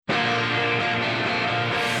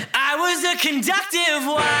conductive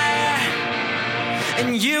wire,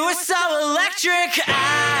 and you were so electric.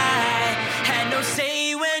 I had no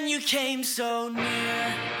say when you came so near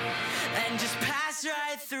and just passed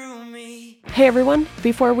right through me. Hey everyone,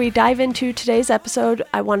 before we dive into today's episode,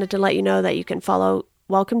 I wanted to let you know that you can follow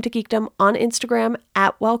Welcome to Geekdom on Instagram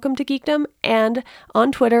at Welcome to Geekdom and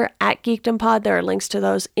on Twitter at GeekdomPod. There are links to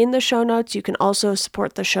those in the show notes. You can also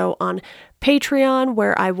support the show on Patreon,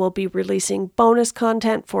 where I will be releasing bonus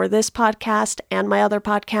content for this podcast and my other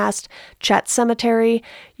podcast, Chat Cemetery.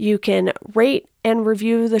 You can rate and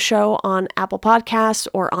review the show on Apple Podcasts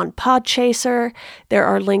or on Podchaser. There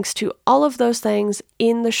are links to all of those things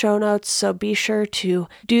in the show notes, so be sure to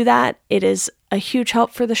do that. It is a huge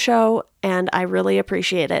help for the show, and I really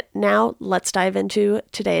appreciate it. Now, let's dive into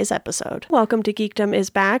today's episode. Welcome to Geekdom is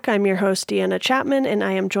back. I'm your host, Deanna Chapman, and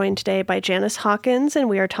I am joined today by Janice Hawkins, and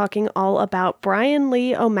we are talking all about Brian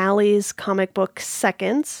Lee O'Malley's comic book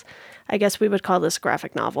Seconds. I guess we would call this a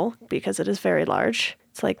graphic novel because it is very large.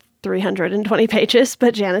 It's like 320 pages.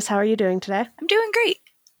 But Janice, how are you doing today? I'm doing great.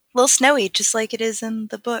 A little snowy, just like it is in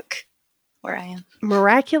the book where I am.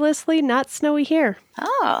 Miraculously not snowy here.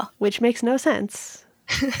 Oh. Which makes no sense.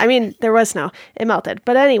 I mean, there was snow. It melted.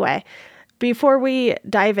 But anyway, before we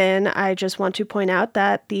dive in, I just want to point out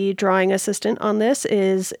that the drawing assistant on this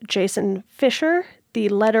is Jason Fisher. The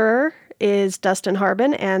letterer is Dustin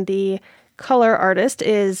Harbin, and the color artist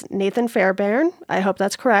is Nathan Fairbairn. I hope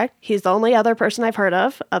that's correct. He's the only other person I've heard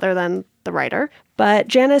of other than the writer. But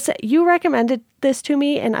Janice, you recommended this to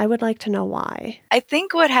me, and I would like to know why. I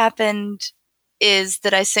think what happened is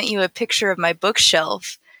that I sent you a picture of my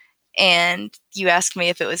bookshelf, and you asked me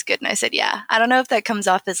if it was good, and I said, yeah. I don't know if that comes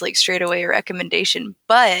off as like straight away a recommendation,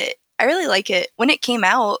 but I really like it. When it came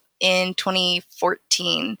out in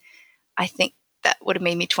 2014, I think that would have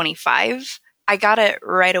made me 25. I got it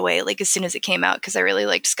right away, like as soon as it came out, because I really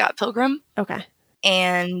liked Scott Pilgrim. Okay.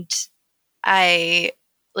 And I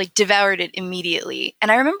like devoured it immediately.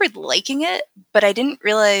 And I remembered liking it, but I didn't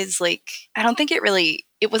realize, like, I don't think it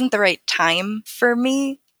wasn't the right time for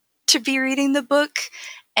me to be reading the book.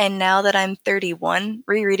 And now that I'm 31,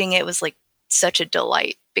 rereading it was like such a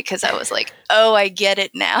delight because I was like, oh, I get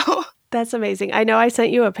it now. That's amazing. I know I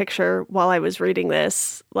sent you a picture while I was reading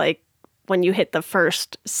this, like when you hit the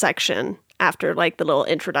first section after like the little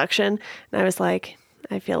introduction. And I was like,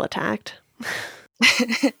 I feel attacked.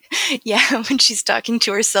 Yeah, when she's talking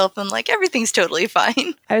to herself and like, everything's totally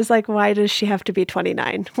fine. I was like, why does she have to be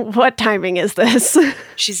 29? What timing is this?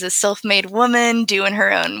 She's a self-made woman doing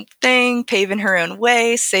her own thing, paving her own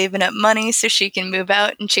way, saving up money so she can move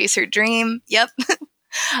out and chase her dream. Yep.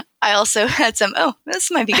 I also had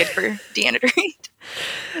this might be good for Deanna to read.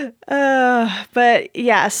 But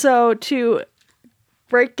yeah, so to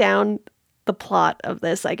break down the plot of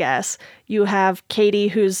this, I guess, you have Katie,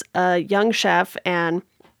 who's a young chef, and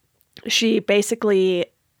she basically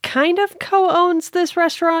kind of co-owns this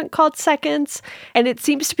restaurant called Seconds, and it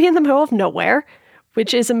seems to be in the middle of nowhere,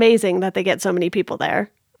 which is amazing that they get so many people there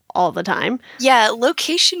all the time. Yeah,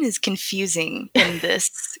 location is confusing in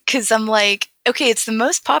this, because I'm like, okay, it's the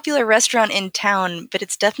most popular restaurant in town, but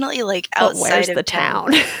it's definitely like outside of the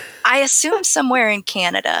town. I assume somewhere in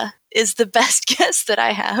Canada is the best guess that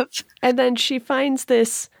I have. And then she finds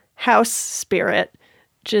this house spirit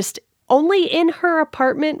just only in her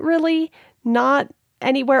apartment, really, not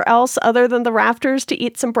anywhere else other than the rafters to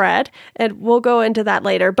eat some bread. And we'll go into that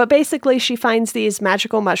later. But basically, she finds these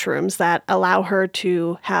magical mushrooms that allow her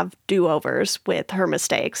to have do-overs with her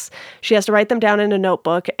mistakes. She has to write them down in a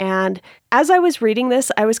notebook. And as I was reading this,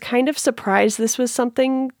 I was kind of surprised this was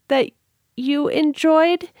something that you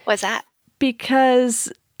enjoyed. What's that? Because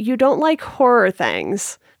you don't like horror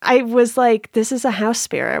things. I was like, this is a house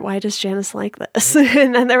spirit. Why does Janice like this?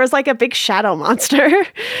 And then there was like a big shadow monster.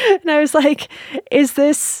 And I was like, is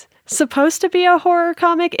this supposed to be a horror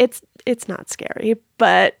comic? It's not scary,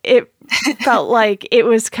 but it felt like it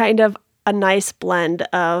was kind of a nice blend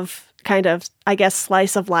of kind of, I guess,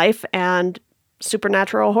 slice of life and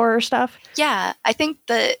supernatural horror stuff. Yeah, I think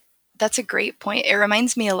that's a great point. It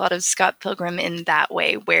reminds me a lot of Scott Pilgrim in that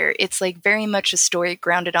way, where it's like very much a story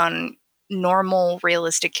grounded on normal,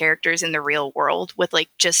 realistic characters in the real world with like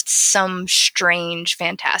just some strange,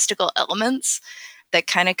 fantastical elements that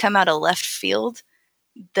kind of come out of left field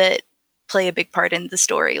that play a big part in the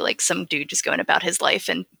story. Like some dude just going about his life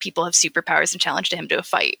and people have superpowers and challenge him to a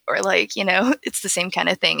fight, or like, you know, it's the same kind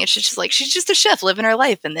of thing. It's just like, she's just a chef living her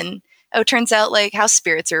life. And then, it turns out like house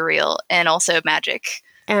spirits are real and also magic.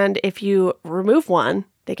 And if you remove one,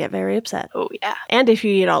 they get very upset. Oh, yeah. And if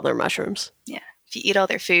you eat all their mushrooms. Yeah. If you eat all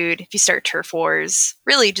their food, if you start turf wars,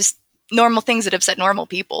 really just normal things that upset normal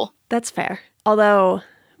people. That's fair. Although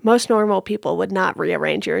Most normal people would not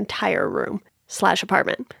rearrange your entire room /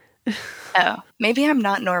 apartment. Oh, maybe I'm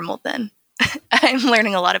not normal then. I'm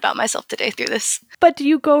learning a lot about myself today through this. But do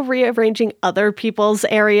you go rearranging other people's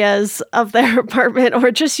areas of their apartment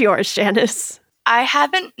or just yours, Janice? I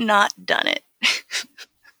haven't not done it.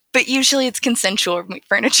 But usually it's consensual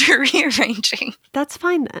furniture rearranging. That's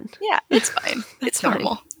fine then. Yeah, it's fine. It's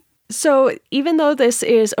normal. Fine. So even though this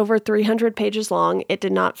is over 300 pages long, it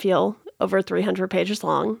did not feel over 300 pages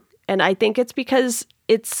long. And I think it's because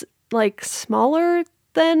it's like smaller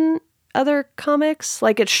than other comics.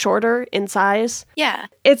 Like it's shorter in size. Yeah.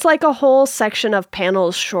 It's like a whole section of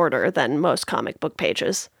panels shorter than most comic book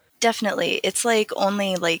pages. Definitely. It's like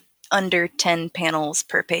only like under 10 panels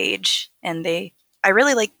per page. And I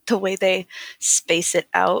really like the way they space it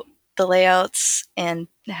out, the layouts, and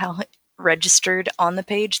how registered on the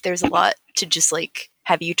page. There's a lot to just like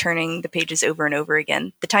have you turning the pages over and over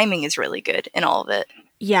again. The timing is really good in all of it.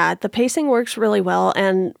 Yeah, the pacing works really well.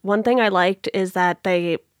 And one thing I liked is that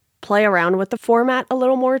they play around with the format a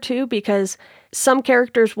little more too, because some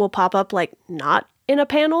characters will pop up like not in a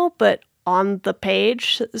panel, but on the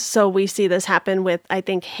page. So we see this happen with, I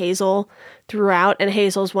think, Hazel throughout, and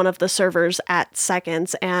Hazel's one of the servers at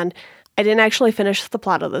Seconds. And I didn't actually finish the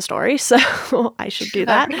plot of the story, so I should do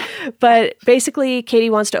that. But basically,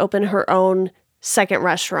 Katie wants to open her own second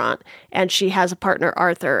restaurant, and she has a partner,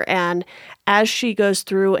 Arthur. And as she goes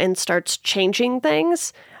through and starts changing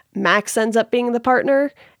things, Max ends up being the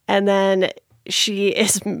partner, and then she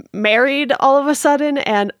is married all of a sudden,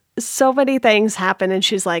 and so many things happen, and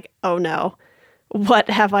she's like, oh no, what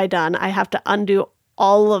have I done? I have to undo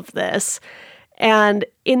all of this. And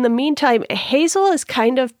in the meantime, Hazel is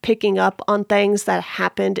kind of picking up on things that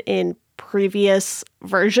happened in previous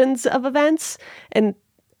versions of events. And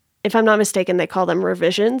if I'm not mistaken, they call them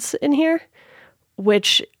revisions in here,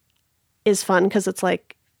 which is fun because it's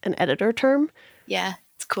like an editor term. Yeah,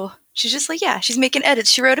 it's cool. She's just like, yeah, she's making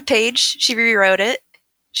edits. She wrote a page, she rewrote it,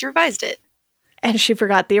 she revised it. And she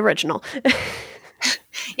forgot the original.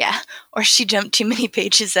 Yeah, or she jumped too many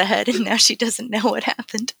pages ahead and now she doesn't know what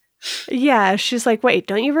happened. Yeah, she's like, wait,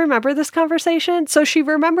 don't you remember this conversation? So she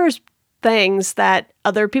remembers things that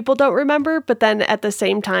other people don't remember, but then at the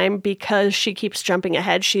same time, because she keeps jumping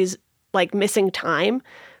ahead, she's like missing time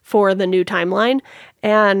for the new timeline.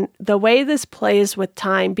 And the way this plays with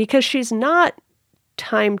time, because she's not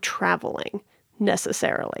time traveling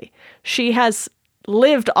necessarily. She has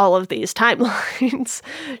lived all of these timelines.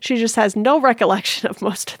 She just has no recollection of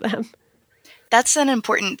most of them. That's an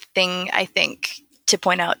important thing, I think, to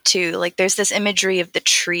point out too. Like there's this imagery of the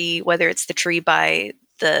tree, whether it's the tree by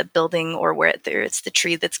the building or where it's the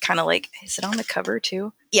tree that's kind of like, is it on the cover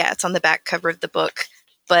too? Yeah, it's on the back cover of the book,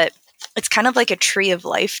 but it's kind of like a tree of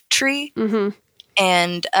life tree. Mm-hmm.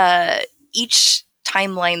 And each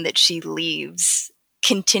timeline that she leaves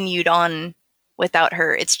continued on without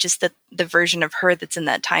her. It's just that the version of her that's in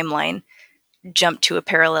that timeline jumped to a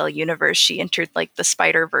parallel universe. She entered like the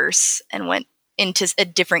Spider-Verse and went into a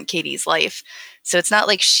different Katie's life. So it's not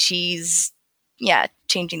like she's,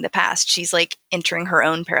 changing the past. She's like entering her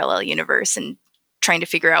own parallel universe and trying to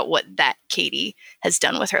figure out what that Katie has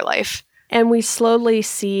done with her life. And we slowly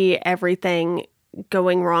see everything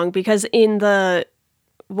going wrong because in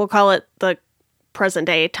we'll call it the present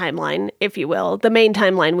day timeline, if you will, the main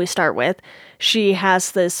timeline we start with, she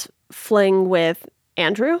has this fling with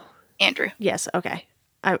Andrew? Andrew. Yes, okay.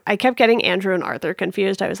 I kept getting Andrew and Arthur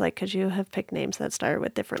confused. I was like, could you have picked names that started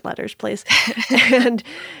with different letters, please? And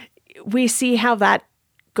we see how that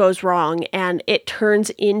goes wrong, and it turns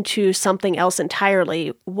into something else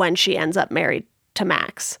entirely when she ends up married to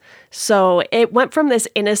Max. So it went from this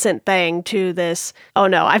innocent thing to this, oh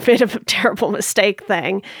no, I've made a terrible mistake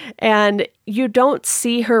thing. And you don't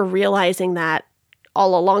see her realizing that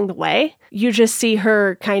all along the way. You just see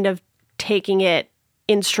her kind of taking it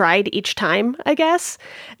in stride each time, I guess.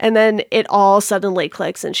 And then it all suddenly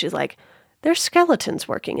clicks and she's like, there's skeletons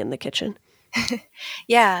working in the kitchen.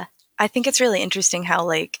 Yeah. I think it's really interesting how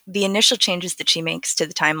like the initial changes that she makes to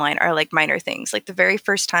the timeline are like minor things. Like the very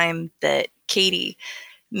first time that Katie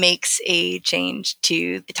makes a change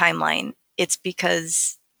to the timeline, it's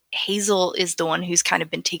because Hazel is the one who's kind of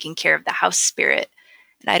been taking care of the house spirit.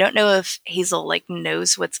 And I don't know if Hazel like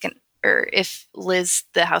knows or if Liz,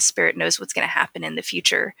 the house spirit, knows what's going to happen in the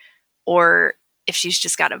future, or if she's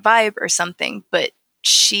just got a vibe or something. But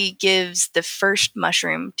she gives the first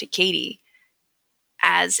mushroom to Katie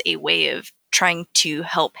as a way of trying to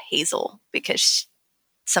help Hazel because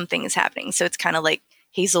something is happening. So it's kind of like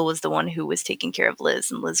Hazel was the one who was taking care of Liz,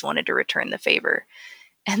 and Liz wanted to return the favor.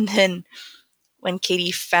 And then when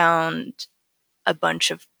Katie found a bunch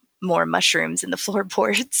of more mushrooms in the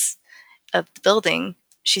floorboards of the building,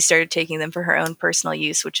 she started taking them for her own personal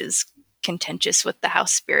use, which is contentious with the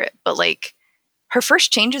house spirit. But like, her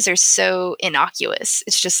first changes are so innocuous.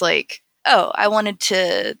 It's just like, oh, I wanted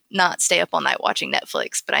to not stay up all night watching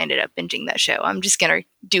Netflix, but I ended up binging that show. I'm just going to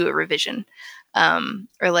do a revision.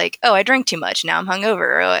 Or like, oh, I drank too much. Now I'm hungover.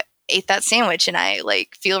 Or I ate that sandwich and I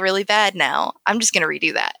like feel really bad now. I'm just going to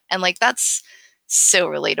redo that. And like, that's so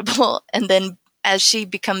relatable. And then as she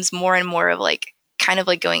becomes more and more of like, kind of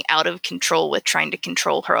like going out of control with trying to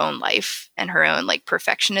control her own life and her own like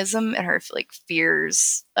perfectionism and her like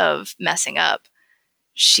fears of messing up,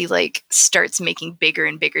 she like starts making bigger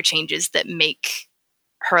and bigger changes that make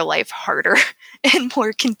her life harder and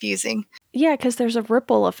more confusing. Yeah, because there's a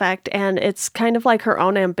ripple effect, and it's kind of like her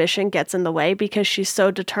own ambition gets in the way because she's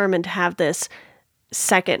so determined to have this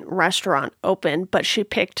second restaurant open, but she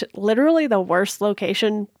picked literally the worst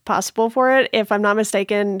location possible for it. If I'm not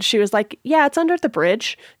mistaken, she was like, yeah, it's under the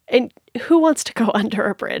bridge. And who wants to go under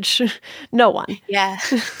a bridge? No one. Yeah,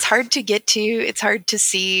 it's hard to get to. It's hard to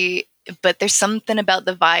see, but there's something about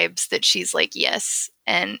the vibes that she's like, yes.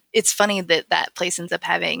 And it's funny that that place ends up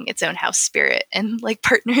having its own house spirit and like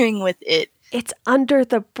partnering with it. It's under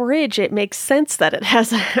the bridge. It makes sense that it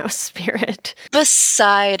has a house spirit.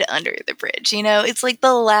 Beside under the bridge, you know? It's like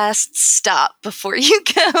the last stop before you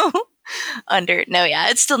go under. No, yeah,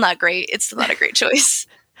 it's still not great. It's still not a great choice.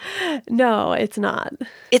 No, it's not.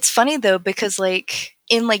 It's funny though, because like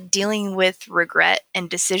in like dealing with regret and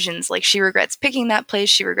decisions, like she regrets picking that place.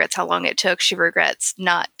 She regrets how long it took. She regrets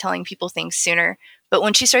not telling people things sooner. But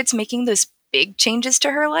when she starts making those big changes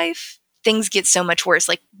to her life, things get so much worse.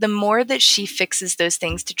 Like the more that she fixes those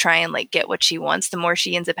things to try and like get what she wants, the more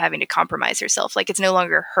she ends up having to compromise herself. Like it's no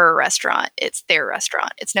longer her restaurant, it's their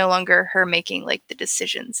restaurant. It's no longer her making like the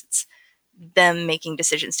decisions. It's them making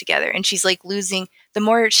decisions together. And she's like losing, the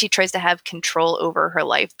more she tries to have control over her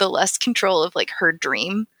life, the less control of like her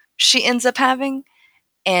dream she ends up having.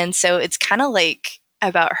 And so it's kind of like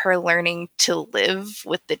about her learning to live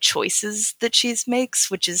with the choices that she makes,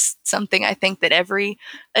 which is something I think that every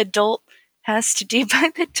adult has to do by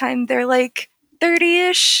the time they're like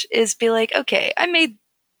 30-ish, is be like, okay, I made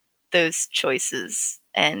those choices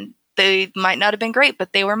and they might not have been great,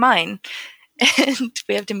 but they were mine. And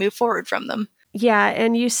we have to move forward from them. Yeah,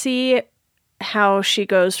 and you see how she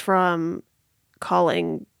goes from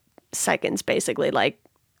calling seconds basically like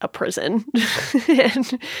a prison.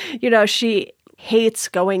 And, you know, she hates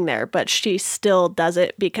going there, but she still does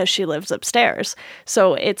it because she lives upstairs.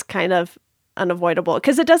 So it's kind of unavoidable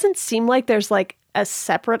because it doesn't seem like there's like a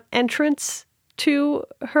separate entrance to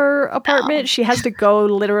her apartment. No. She has to go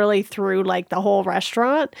literally through like the whole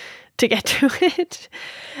restaurant to get to it.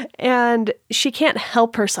 And she can't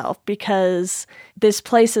help herself because this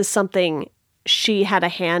place is something she had a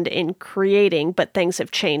hand in creating, but things have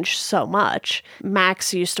changed so much.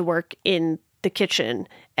 Max used to work in the kitchen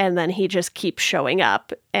and then he just keeps showing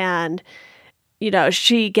up. And, you know,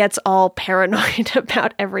 she gets all paranoid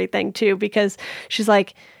about everything too, because she's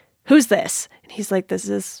like, who's this? And he's like, this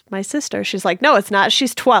is my sister. She's like, no, it's not.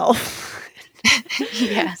 She's 12.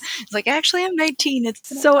 Yeah. It's like, actually, I'm 19.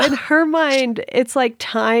 It's so in her mind, it's like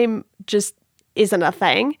time just isn't a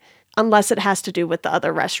thing unless it has to do with the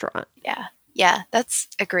other restaurant. Yeah. Yeah, that's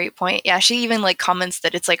a great point. Yeah, she even like comments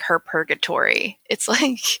that it's like her purgatory. It's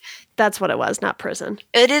like... That's what it was, not prison.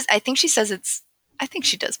 It is. I think she says it's... I think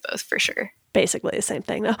she does both for sure. Basically the same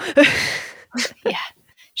thing though. Yeah.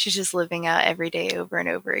 She's just living out every day over and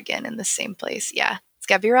over again in the same place. Yeah. It's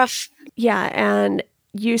gotta be rough. Yeah, and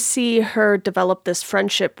you see her develop this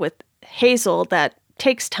friendship with Hazel that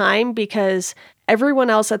takes time because everyone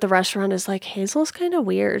else at the restaurant is like, Hazel's kind of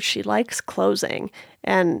weird. She likes closing.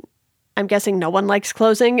 And I'm guessing no one likes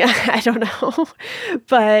closing. I don't know.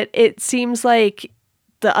 But it seems like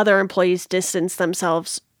the other employees distance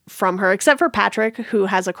themselves from her, except for Patrick, who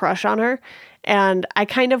has a crush on her. And I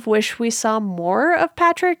kind of wish we saw more of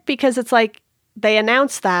Patrick because it's like they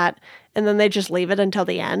announce that and then they just leave it until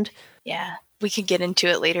the end. Yeah, we could get into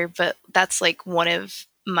it later, but that's like one of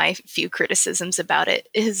my few criticisms about it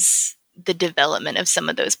is the development of some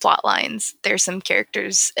of those plot lines. There's some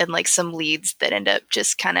characters and like some leads that end up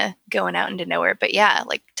just kind of going out into nowhere. But yeah,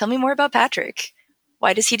 like tell me more about Patrick.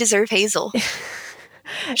 Why does he deserve Hazel?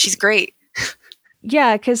 She's great.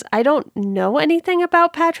 Yeah, because I don't know anything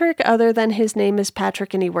about Patrick other than his name is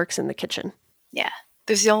Patrick and he works in the kitchen. Yeah,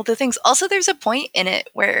 there's all the things. Also, there's a point in it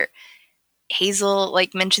where Hazel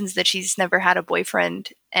like mentions that she's never had a boyfriend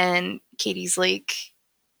and Katie's like,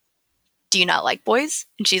 do you not like boys?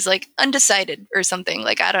 And she's like, undecided or something.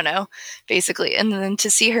 Like, I don't know, basically. And then to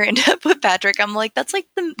see her end up with Patrick, I'm like, that's like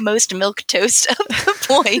the most milquetoast of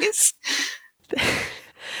the boys.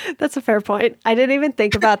 That's a fair point. I didn't even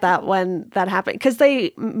think about that when that happened, because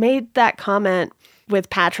they made that comment with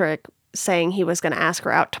Patrick saying he was going to ask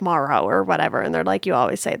her out tomorrow or whatever. And they're like, you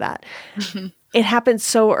always say that. Mm-hmm. It happened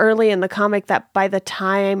so early in the comic that by the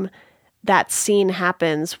time that scene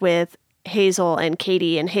happens with Hazel and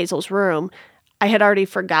Katie in Hazel's room, I had already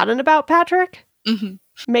forgotten about Patrick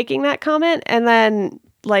making that comment. And then,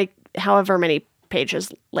 like, however many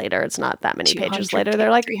pages later, it's not that many pages later,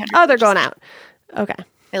 they're like, oh, they're going out. Okay.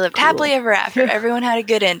 They lived happily ever after. Everyone had a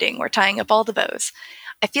good ending. We're tying up all the bows.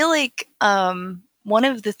 I feel like one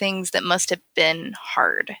of the things that must have been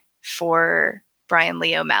hard for Brian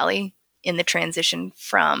Lee O'Malley in the transition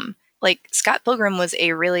from, like, Scott Pilgrim was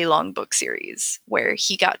a really long book series where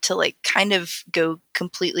he got to, like, kind of go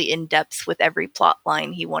completely in depth with every plot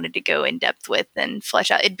line he wanted to go in depth with and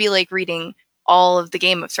flesh out. It'd be like reading all of the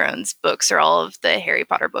Game of Thrones books or all of the Harry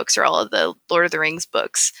Potter books or all of the Lord of the Rings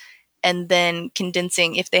books, and then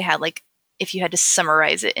condensing if you had to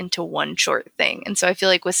summarize it into one short thing. And so I feel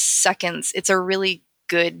like with Seconds, it's a really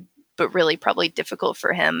good, but really probably difficult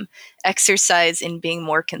for him, exercise in being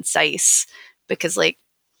more concise, because, like,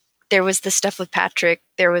 there was the stuff with Patrick,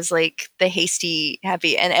 there was, like, the hasty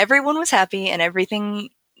happy, and everyone was happy and everything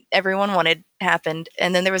everyone wanted happened.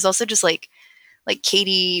 And then there was also just like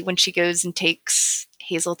Katie, when she goes and takes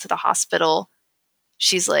Hazel to the hospital,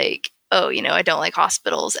 she's like, oh, I don't like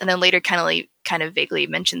hospitals. And then later kind of vaguely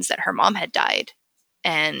mentions that her mom had died.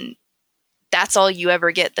 And that's all you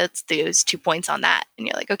ever get. That's those 2 points on that. And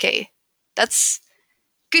you're like, okay, that's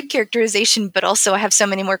good characterization, but also I have so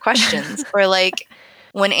many more questions. Or like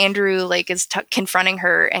when Andrew is confronting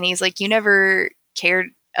her and he's like, you never cared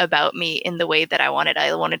about me in the way that I wanted.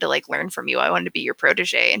 I wanted to learn from you. I wanted to be your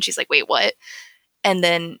protege. And she's like, wait, what? And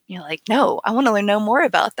then you're like, no, I want to know more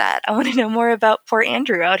about that. I want to know more about poor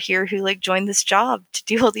Andrew out here who joined this job to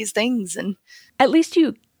do all these things. And at least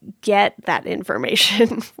you get that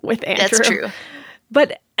information with Andrew. That's true.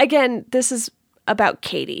 But again, this is about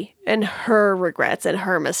Katie and her regrets and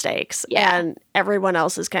her mistakes. Yeah. And everyone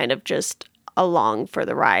else is kind of just along for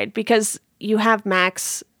the ride, because you have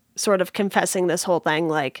Max sort of confessing this whole thing,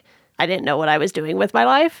 like, I didn't know what I was doing with my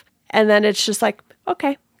life. And then it's just like,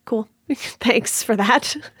 okay, cool. Thanks for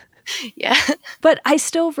that. Yeah. But I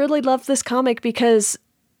still really love this comic because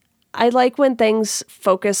I like when things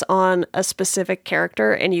focus on a specific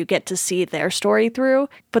character and you get to see their story through.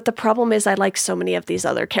 But the problem is I like so many of these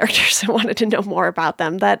other characters and wanted to know more about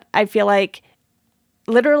them that I feel like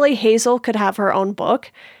literally Hazel could have her own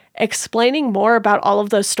book explaining more about all of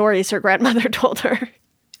those stories her grandmother told her.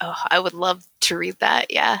 Oh, I would love to read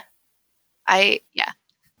that. Yeah. Yeah.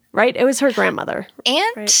 Right? It was her grandmother.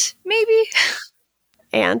 Aunt, right? Maybe?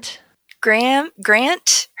 Aunt. Grant?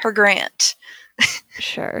 Her Grant.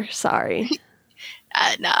 Sure. Sorry.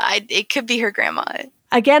 No, it could be her grandma.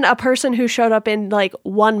 Again, a person who showed up in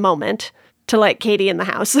one moment to let Katie in the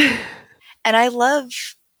house. And I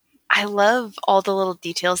love all the little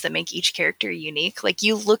details that make each character unique.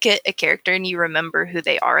 You look at a character and you remember who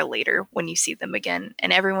they are later when you see them again.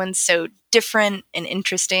 And everyone's so different and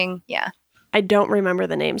interesting. Yeah. I don't remember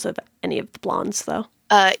the names of any of the blondes, though.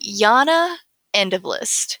 Yana, end of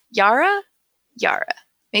list. Yara.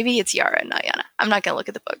 Maybe it's Yara, not Yana. I'm not going to look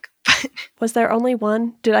at the book. Was there only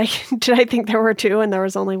one? Did I think there were two and there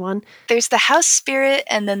was only one? There's the house spirit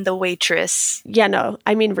and then the waitress. Yeah, no.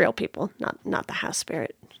 I mean real people, not the house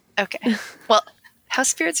spirit. Okay. Well, house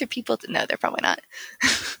spirits are people? No, they're probably not.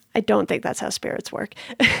 I don't think that's how spirits work.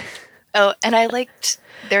 Oh, and I liked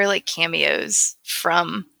their cameos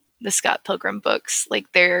from the Scott Pilgrim books.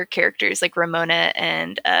 Their characters, Ramona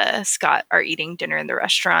and Scott are eating dinner in the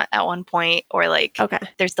restaurant at one point, or okay.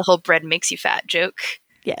 There's the whole bread makes you fat joke.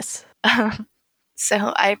 Yes. So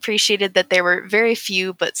I appreciated that there were very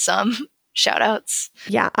few, but some shout outs.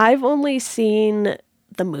 Yeah, I've only seen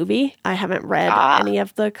the movie. I haven't read any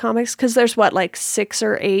of the comics because there's 6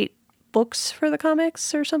 or 8 books for the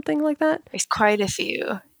comics or something like that. There's quite a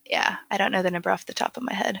few. Yeah, I don't know the number off the top of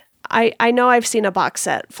my head. I know I've seen a box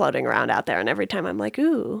set floating around out there, and every time I'm like,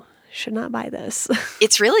 ooh, should not buy this.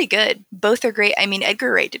 It's really good. Both are great. I mean,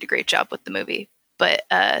 Edgar Wright did a great job with the movie, but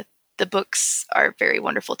the books are very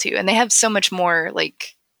wonderful too. And they have so much more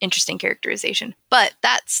interesting characterization. But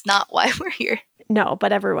that's not why we're here. No,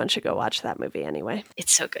 but everyone should go watch that movie anyway.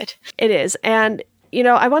 It's so good. It is. And,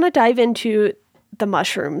 I want to dive into the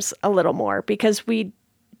mushrooms a little more because we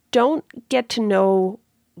don't get to know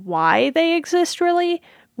why they exist really.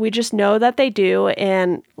 We just know that they do.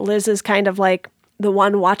 And Liz is kind of the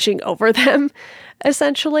one watching over them,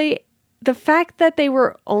 essentially. The fact that they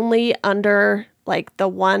were only under like the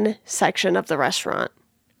one section of the restaurant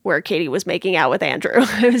where Katie was making out with Andrew.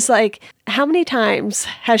 I was like, how many times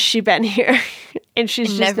has she been here? And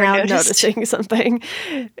she's just now noticing something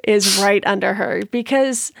is right under her.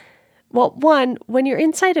 Because, well, one, when you're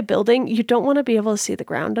inside a building, you don't want to be able to see the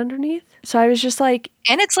ground underneath. So I was just like...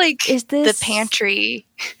 And it's like is this... the pantry.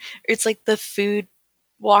 It's like the food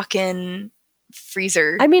walk-in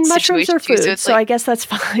freezer. I mean, mushrooms are food, so I guess that's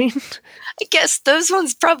fine. I guess those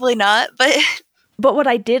ones probably not, but... But what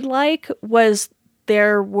I did like was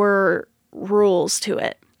there were rules to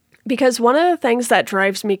it. Because one of the things that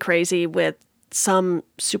drives me crazy with some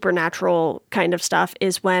supernatural kind of stuff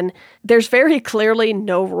is when there's very clearly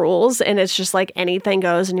no rules and it's just like anything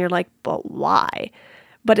goes and you're like, but why?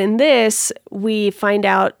 But in this, we find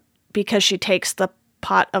out because she takes the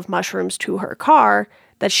pot of mushrooms to her car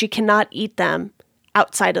that she cannot eat them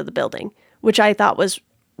outside of the building, which I thought was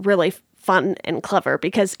really fun and clever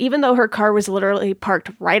because even though her car was literally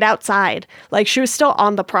parked right outside, like she was still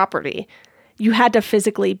on the property, you had to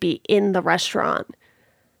physically be in the restaurant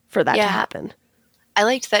for that to happen. I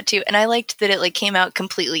liked that too. And I liked that it like came out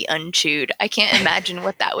completely unchewed. I can't imagine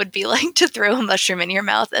what that would be like to throw a mushroom in your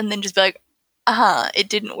mouth and then just be like, it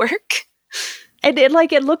didn't work. And it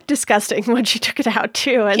looked disgusting when she took it out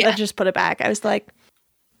too and then just put it back. I was like,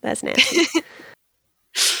 that's nasty.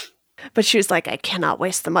 But she was like, I cannot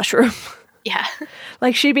waste the mushroom. Yeah.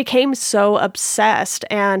 Like she became so obsessed.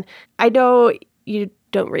 And I know you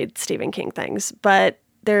don't read Stephen King things, but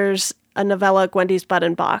there's a novella, Gwendy's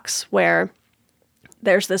Button Box, where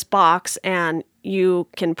there's this box and you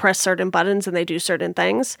can press certain buttons and they do certain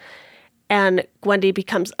things. And Gwendy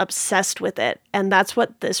becomes obsessed with it. And that's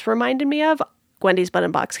what this reminded me of. Gwendy's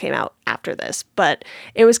Button Box came out after this, but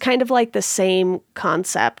it was kind of like the same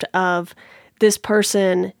concept of this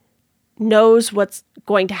person knows what's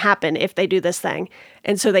going to happen if they do this thing.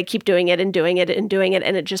 And so they keep doing it and doing it and doing it.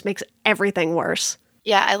 And it just makes everything worse.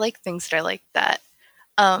 Yeah, I like things that are like that.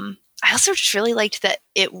 I also just really liked that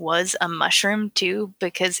it was a mushroom too,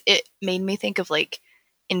 because it made me think of like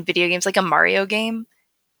in video games, like a Mario game,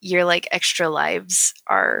 your like extra lives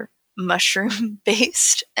are mushroom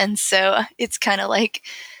based. And so it's kind of like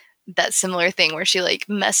that similar thing where she like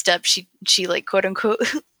messed up. She like quote unquote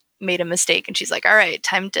made a mistake and she's like, all right,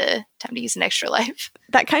 time to use an extra life.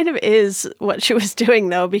 That kind of is what she was doing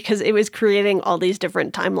though, because it was creating all these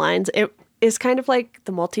different timelines. It is kind of like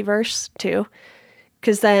the multiverse too,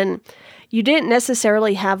 because then you didn't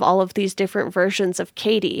necessarily have all of these different versions of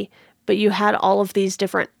Katie, but you had all of these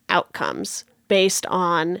different outcomes based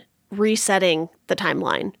on resetting the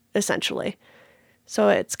timeline, essentially. So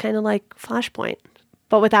it's kind of like Flashpoint,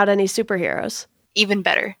 but without any superheroes. Even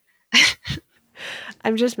better.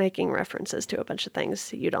 I'm just making references to a bunch of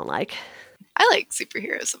things you don't like. I like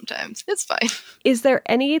superheroes sometimes. It's fine. Is there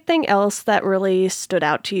anything else that really stood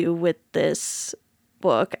out to you with this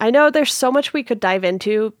book? I know there's so much we could dive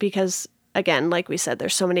into because, again, like we said,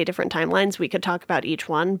 there's so many different timelines. We could talk about each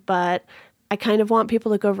one, but I kind of want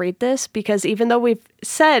people to go read this because even though we've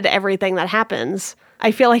said everything that happens, I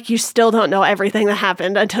feel like you still don't know everything that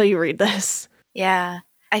happened until you read this. Yeah.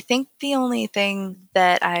 I think the only thing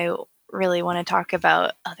that I really want to talk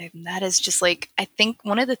about other than that is just like, I think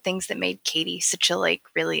one of the things that made Katie such a like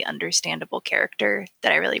really understandable character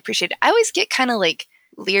that I really appreciated. I always get kind of like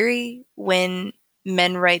leery when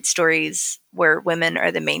men write stories where women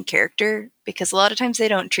are the main character because a lot of times they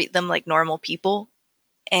don't treat them like normal people.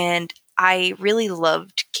 And I really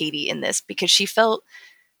loved Katie in this because she felt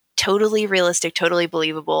totally realistic, totally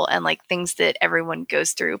believable, and like things that everyone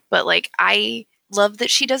goes through. But like, I love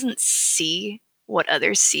that she doesn't see what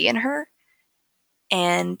others see in her.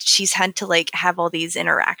 And she's had to like have all these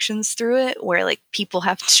interactions through it where like people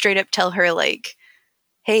have to straight up tell her like,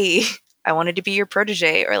 hey, I wanted to be your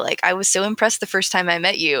protege, or like, I was so impressed the first time I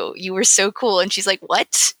met you. You were so cool. And she's like,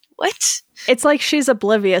 what? It's like she's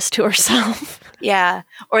oblivious to herself. Yeah.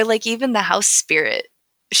 Or like even the house spirit.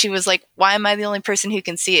 She was like, why am I the only person who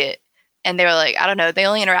can see it? And they were like, I don't know. They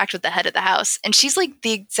only interact with the head of the house. And she's like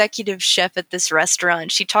the executive chef at this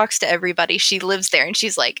restaurant. She talks to everybody. She lives there. And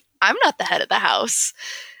she's like, I'm not the head of the house.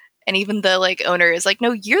 And even the like owner is like,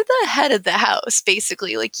 no, you're the head of the house,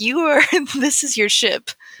 basically. Like you are, this is your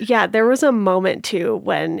ship. Yeah, there was a moment too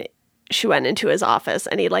when she went into his office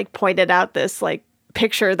and he like pointed out this like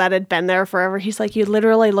picture that had been there forever. He's like, you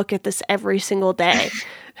literally look at this every single day.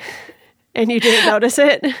 And you didn't notice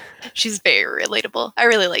it? She's very relatable. I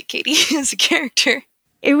really like Katie as a character.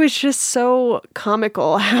 It was just so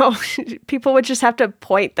comical how people would just have to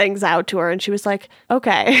point things out to her. And she was like,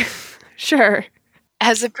 okay, sure.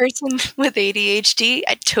 As a person with ADHD,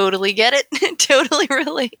 I totally get it. Totally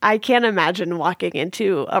relate. I can't imagine walking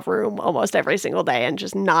into a room almost every single day and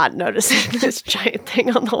just not noticing this giant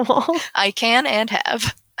thing on the wall. I can and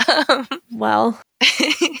have. Well,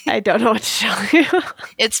 I don't know what to tell you.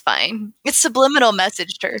 It's fine. It's subliminal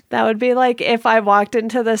message to her. That would be like if I walked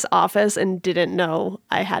into this office and didn't know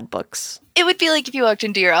I had books. It would be like if you walked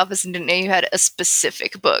into your office and didn't know you had a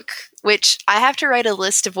specific book, which I have to write a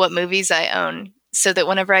list of what movies I own so that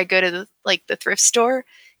whenever I go to the thrift store,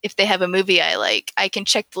 if they have a movie I like, I can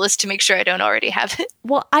check the list to make sure I don't already have it.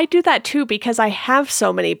 Well, I do that too because I have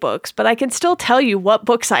so many books, but I can still tell you what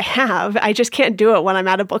books I have. I just can't do it when I'm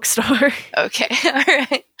at a bookstore. Okay, all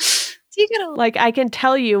right. So you gotta Like, I can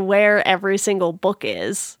tell you where every single book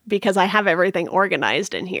is because I have everything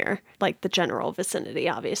organized in here. Like the general vicinity,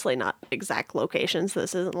 obviously not exact locations.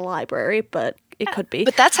 This isn't a library, but it could be.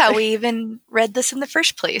 But that's how we even read this in the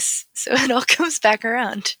first place. So it all comes back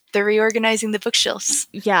around. They're reorganizing the bookshelves.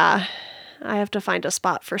 Yeah. I have to find a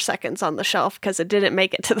spot for Seconds on the shelf because it didn't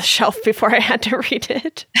make it to the shelf before I had to read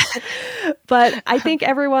it. But I think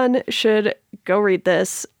everyone should go read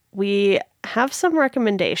this. We have some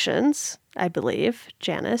recommendations, I believe.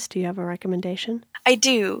 Janice, do you have a recommendation? I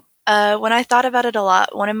do. When I thought about it a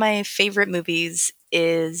lot, one of my favorite movies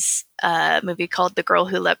is a movie called The Girl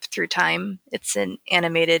Who Leapt Through Time. It's an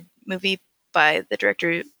animated movie by the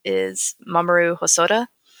director is Mamoru Hosoda.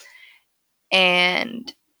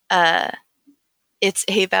 And it's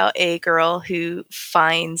about a girl who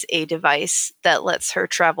finds a device that lets her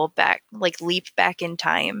travel back, like leap back in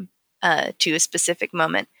time to a specific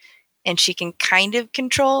moment. And she can kind of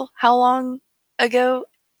control how long ago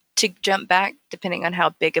to jump back, depending on how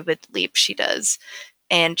big of a leap she does.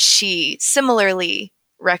 And she, similarly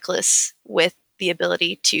reckless with the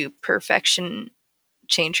ability to perfection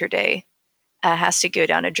change her day, has to go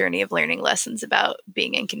down a journey of learning lessons about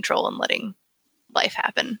being in control and letting life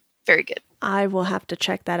happen. Very good. I will have to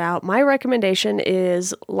check that out. My recommendation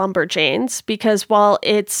is Lumberjanes because while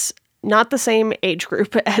it's not the same age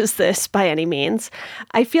group as this by any means,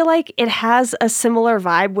 I feel like it has a similar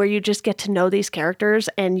vibe where you just get to know these characters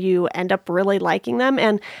and you end up really liking them.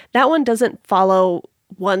 And that one doesn't follow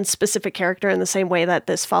one specific character in the same way that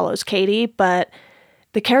this follows Katie, but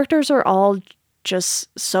the characters are all just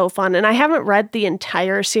so fun. And I haven't read the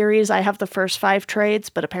entire series. I have the first 5 trades,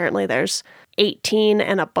 but apparently there's 18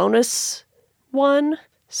 and a bonus one.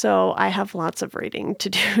 So I have lots of reading to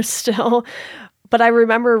do still. But I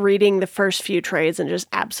remember reading the first few trades and just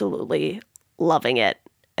absolutely loving it.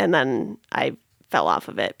 And then I fell off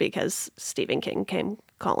of it because Stephen King came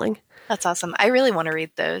calling. That's awesome. I really want to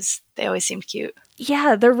read those. They always seemed cute.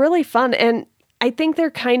 Yeah, they're really fun. And I think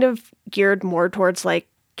they're kind of geared more towards like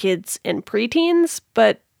kids and preteens,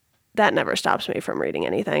 but that never stops me from reading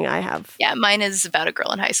anything. Yeah, mine is about a girl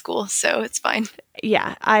in high school, so it's fine.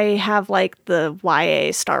 Yeah, I have like the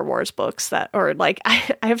YA Star Wars books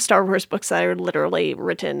I have Star Wars books that are literally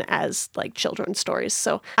written as like children's stories.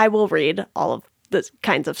 So I will read all of the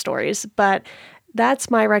kinds of stories, but that's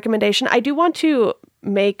my recommendation. I do want to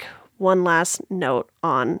make one last note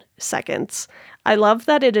on Seconds. I love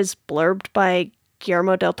that it is blurbed by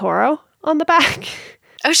Guillermo del Toro on the back.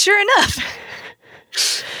 Oh, sure enough.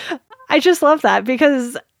 I just love that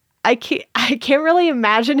because I can't really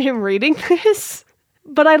imagine him reading this,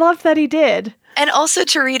 but I love that he did. And also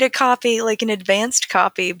to read a copy, like an advanced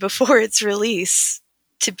copy before its release,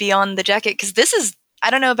 to be on the jacket. Because this is, I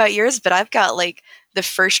don't know about yours, but I've got like the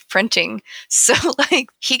first printing. So like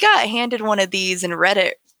he got handed one of these and read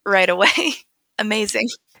it right away. Amazing.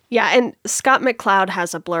 Yeah, and Scott McCloud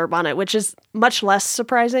has a blurb on it, which is much less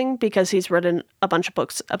surprising because he's written a bunch of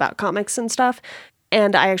books about comics and stuff.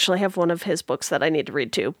 And I actually have one of his books that I need to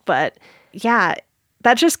read too. But yeah,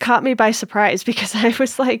 that just caught me by surprise because I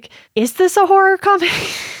was like, is this a horror comic?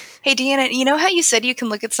 Hey, Deanna, you know how you said you can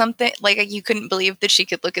look at something, like you couldn't believe that she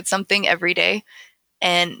could look at something every day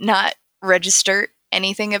and not register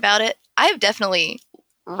anything about it? I've definitely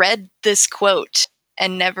read this quote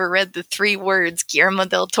and never read the 3 words Guillermo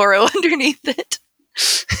del Toro underneath it.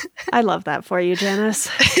 I love that for you, Janice.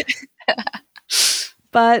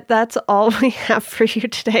 But that's all we have for you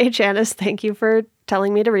today. Janice, thank you for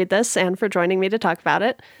telling me to read this and for joining me to talk about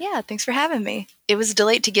it. Yeah, thanks for having me. It was a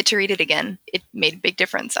delight to get to read it again. It made a big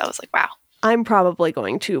difference. I was like, wow. I'm probably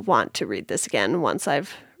going to want to read this again once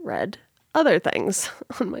I've read other things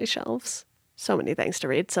on my shelves. So many things to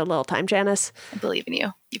read. So little time, Janice. I believe in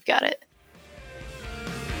you. You've got it.